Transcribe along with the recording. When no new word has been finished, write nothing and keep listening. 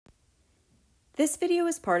This video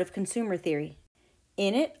is part of consumer theory.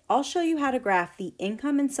 In it, I'll show you how to graph the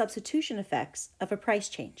income and substitution effects of a price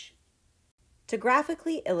change. To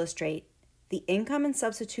graphically illustrate the income and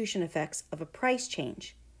substitution effects of a price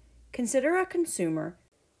change, consider a consumer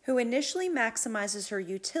who initially maximizes her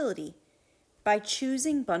utility by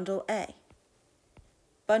choosing Bundle A.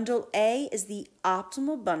 Bundle A is the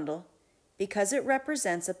optimal bundle because it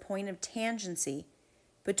represents a point of tangency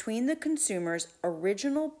between the consumer's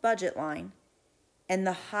original budget line and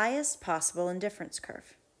the highest possible indifference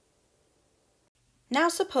curve. Now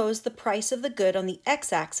suppose the price of the good on the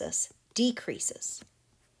x-axis decreases.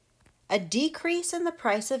 A decrease in the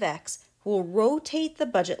price of X will rotate the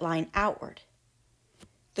budget line outward.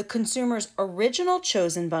 The consumer's original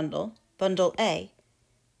chosen bundle, Bundle A,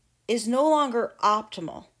 is no longer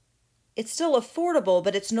optimal. It's still affordable,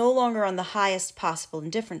 but it's no longer on the highest possible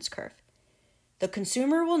indifference curve. The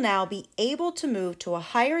consumer will now be able to move to a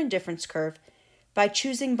higher indifference curve by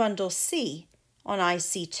choosing Bundle C on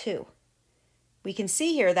IC2. We can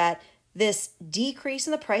see here that this decrease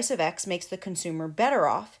in the price of X makes the consumer better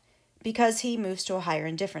off because he moves to a higher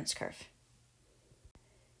indifference curve.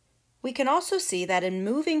 We can also see that in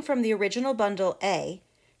moving from the original Bundle A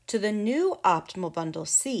to the new optimal Bundle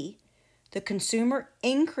C, the consumer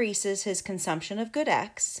increases his consumption of good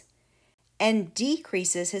X and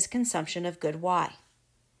decreases his consumption of good Y.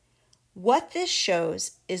 What this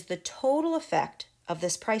shows is the total effect of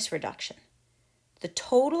this price reduction. The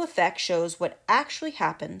total effect shows what actually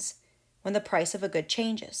happens when the price of a good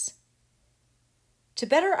changes. To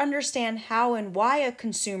better understand how and why a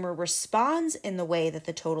consumer responds in the way that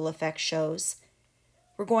the total effect shows,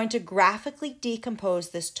 we're going to graphically decompose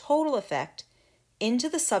this total effect into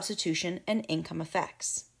the substitution and income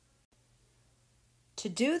effects. To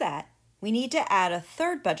do that, we need to add a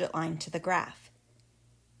third budget line to the graph.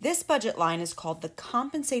 This budget line is called the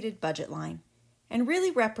compensated budget line and really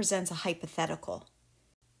represents a hypothetical.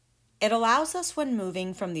 It allows us, when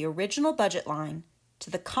moving from the original budget line to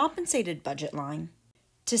the compensated budget line,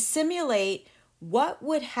 to simulate what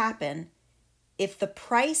would happen if the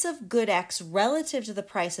price of good X relative to the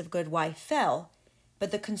price of good Y fell, but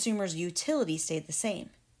the consumer's utility stayed the same.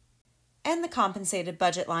 And the compensated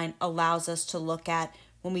budget line allows us to look at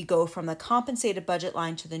when we go from the compensated budget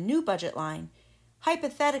line to the new budget line.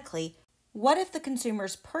 Hypothetically, what if the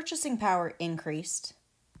consumer's purchasing power increased,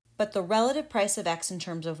 but the relative price of X in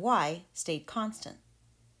terms of Y stayed constant?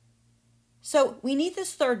 So we need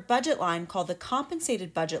this third budget line, called the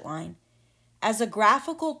compensated budget line, as a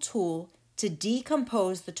graphical tool to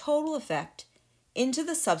decompose the total effect into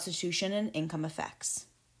the substitution and income effects.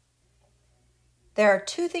 There are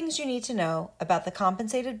two things you need to know about the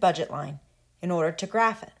compensated budget line in order to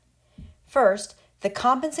graph it. First, the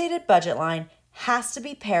compensated budget line has to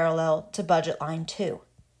be parallel to budget line 2.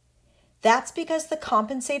 That's because the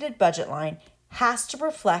compensated budget line has to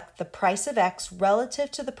reflect the price of X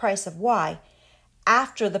relative to the price of Y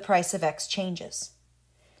after the price of X changes.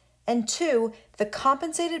 And 2, the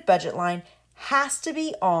compensated budget line has to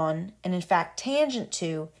be on, and in fact tangent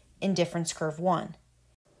to, indifference curve 1.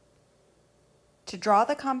 To draw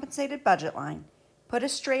the compensated budget line, put a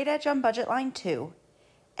straight edge on budget line 2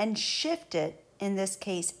 and shift it, in this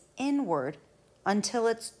case inward, until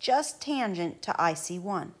it's just tangent to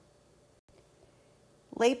IC1.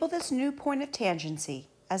 Label this new point of tangency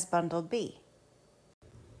as Bundle B.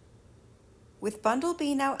 With Bundle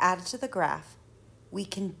B now added to the graph, we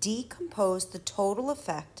can decompose the total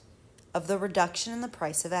effect of the reduction in the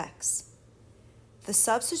price of X. The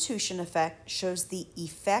substitution effect shows the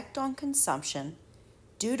effect on consumption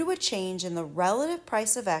due to a change in the relative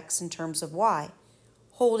price of X in terms of Y,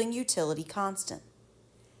 holding utility constant.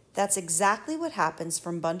 That's exactly what happens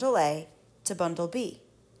from Bundle A to Bundle B.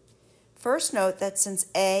 First, note that since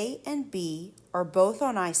A and B are both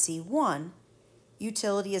on IC1,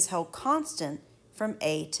 utility is held constant from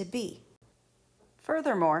A to B.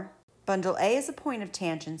 Furthermore, Bundle A is a point of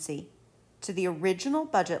tangency to the original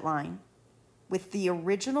budget line with the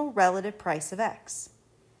original relative price of X.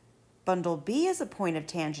 Bundle B is a point of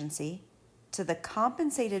tangency to the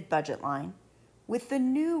compensated budget line with the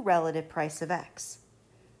new relative price of X.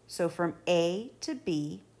 So from A to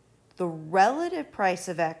B, the relative price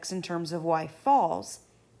of X in terms of Y falls,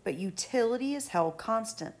 but utility is held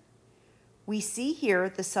constant. We see here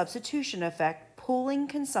the substitution effect pulling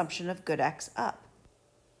consumption of good X up.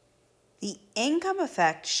 The income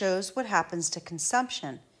effect shows what happens to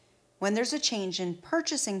consumption when there's a change in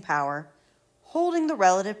purchasing power, holding the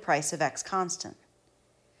relative price of X constant.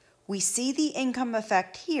 We see the income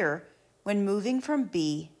effect here when moving from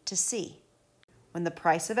B to C. When the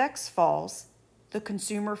price of X falls, the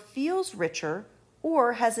consumer feels richer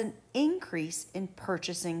or has an increase in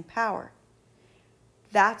purchasing power.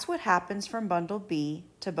 That's what happens from bundle B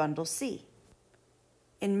to bundle C.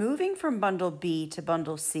 In moving from bundle B to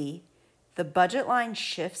bundle C, the budget line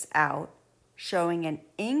shifts out, showing an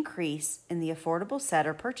increase in the affordable set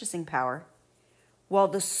or purchasing power, while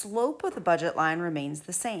the slope of the budget line remains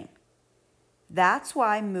the same. That's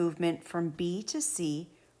why movement from B to C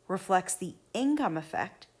reflects the income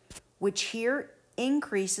effect, which here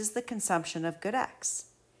increases the consumption of good X.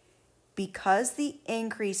 Because the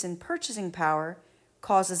increase in purchasing power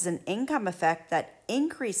causes an income effect that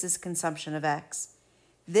increases consumption of X,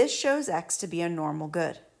 this shows X to be a normal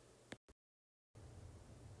good.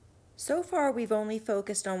 So far, we've only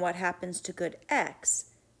focused on what happens to good X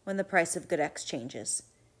when the price of good X changes.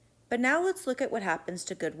 But now let's look at what happens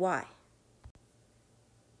to good Y.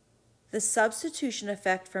 The substitution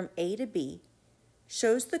effect from A to B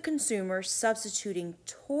shows the consumer substituting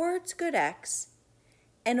towards good X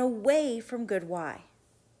and away from good Y.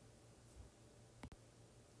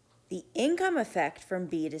 The income effect from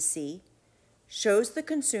B to C shows the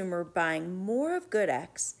consumer buying more of good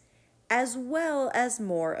X as well as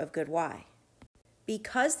more of good Y.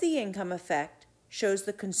 Because the income effect shows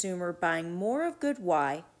the consumer buying more of good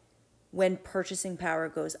Y when purchasing power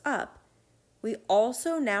goes up, we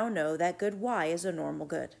also now know that good Y is a normal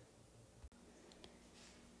good.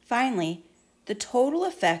 Finally, the total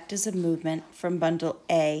effect is a movement from bundle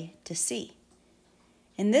A to C.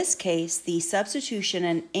 In this case, the substitution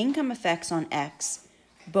and income effects on X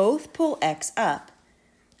both pull X up,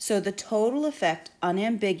 so the total effect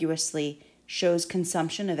unambiguously shows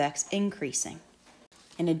consumption of X increasing.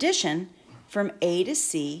 In addition, from A to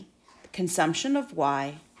C, consumption of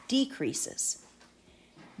Y decreases.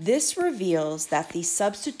 This reveals that the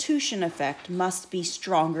substitution effect must be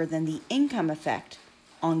stronger than the income effect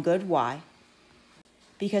on good Y,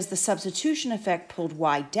 because the substitution effect pulled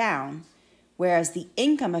Y down, whereas the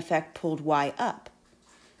income effect pulled Y up.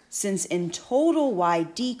 Since in total Y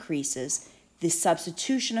decreases, the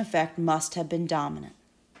substitution effect must have been dominant.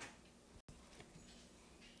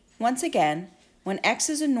 Once again, when X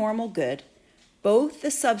is a normal good, both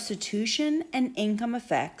the substitution and income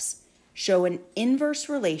effects show an inverse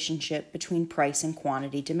relationship between price and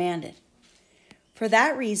quantity demanded. For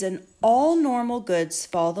that reason, all normal goods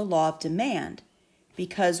follow the law of demand,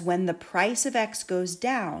 because when the price of X goes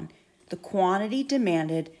down, the quantity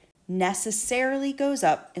demanded necessarily goes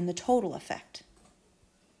up in the total effect.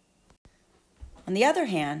 On the other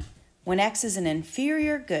hand, when X is an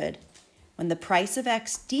inferior good, when the price of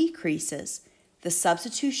X decreases, the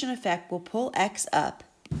substitution effect will pull X up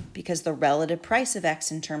because the relative price of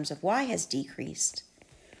X in terms of Y has decreased,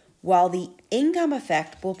 while the income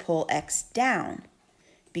effect will pull X down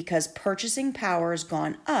because purchasing power has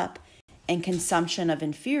gone up and consumption of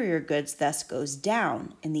inferior goods thus goes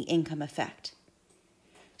down in the income effect.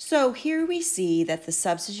 So here we see that the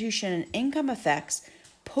substitution and income effects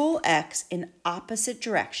pull X in opposite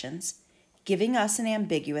directions, giving us an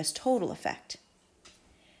ambiguous total effect.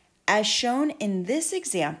 As shown in this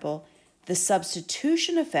example, the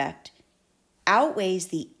substitution effect outweighs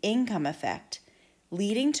the income effect,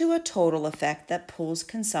 leading to a total effect that pulls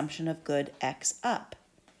consumption of good X up.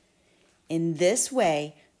 In this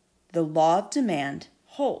way, the law of demand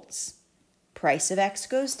holds. Price of X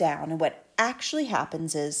goes down, and what actually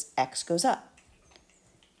happens is X goes up.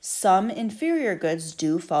 Some inferior goods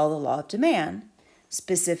do follow the law of demand,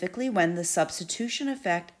 specifically when the substitution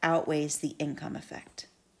effect outweighs the income effect.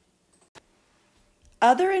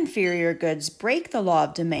 Other inferior goods break the law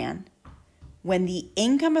of demand when the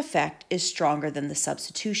income effect is stronger than the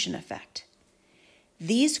substitution effect.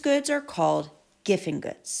 These goods are called Giffen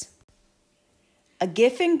goods. A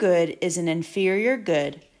Giffen good is an inferior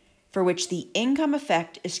good for which the income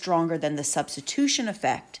effect is stronger than the substitution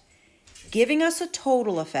effect, giving us a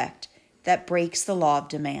total effect that breaks the law of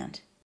demand.